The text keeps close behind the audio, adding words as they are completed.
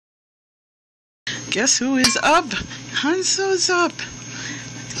Guess who is up? Hansel's up.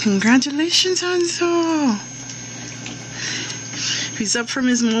 Congratulations, Hansel. He's up from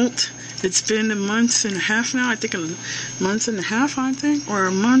his molt. It's been a month and a half now. I think a month and a half, I think, or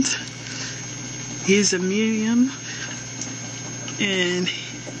a month. He's a medium. And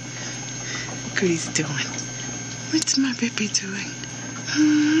look what he's doing. What's my baby doing?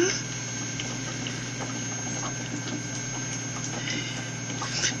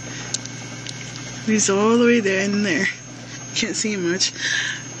 He's all the way there in there. Can't see him much.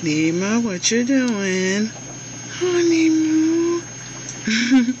 Nemo, what you doing? Oh, Nemo.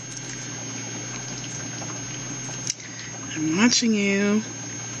 I'm watching you.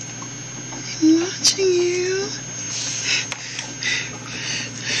 I'm watching you.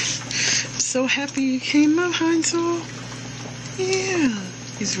 I'm so happy you came up, Hansel. Yeah.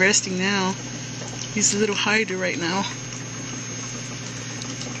 He's resting now. He's a little hider right now.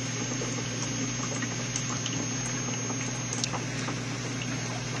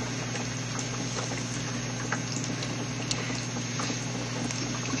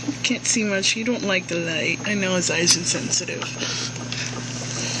 Can't see much. You don't like the light. I know his eyes are sensitive.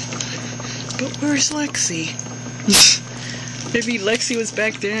 But where's Lexi? Maybe Lexi was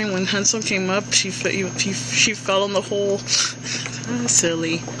back there, and when Hansel came up, she fell in the hole. Ah,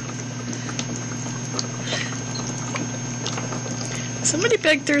 silly. Somebody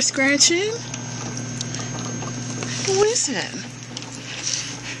back there scratching? What is that?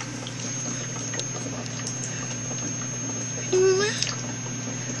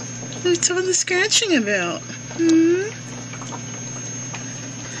 What's all the scratching about?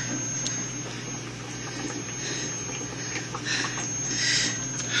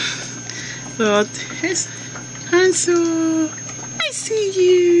 Well, there's Hansel. I see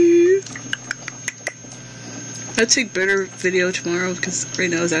you. I'll take better video tomorrow because right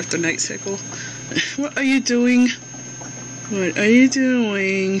now is after night cycle. What are you doing? What are you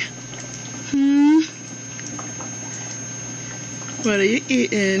doing? What are you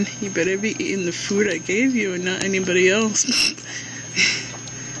eating? You better be eating the food I gave you and not anybody else.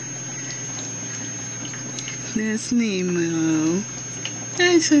 That's Nemo.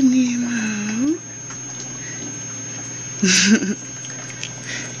 That's a Nemo.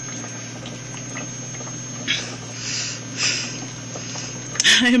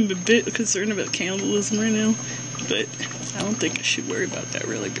 I am a bit concerned about cannibalism right now, but I don't think I should worry about that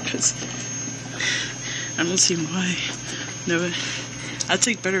really because I don't see why. No, I'll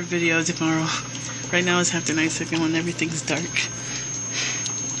take better videos tomorrow. Right now it's after night cycle and everything's dark.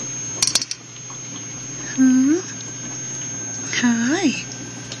 Hi.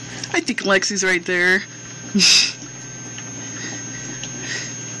 I think Lexi's right there.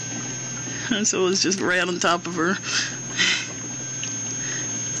 Hansel is just right on top of her.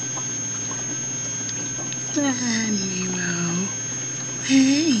 Ah, Nemo.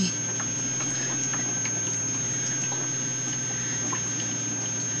 Hey.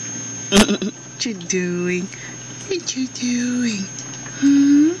 What you doing? What you doing?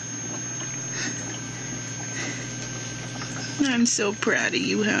 I'm so proud of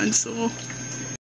you, Hansel.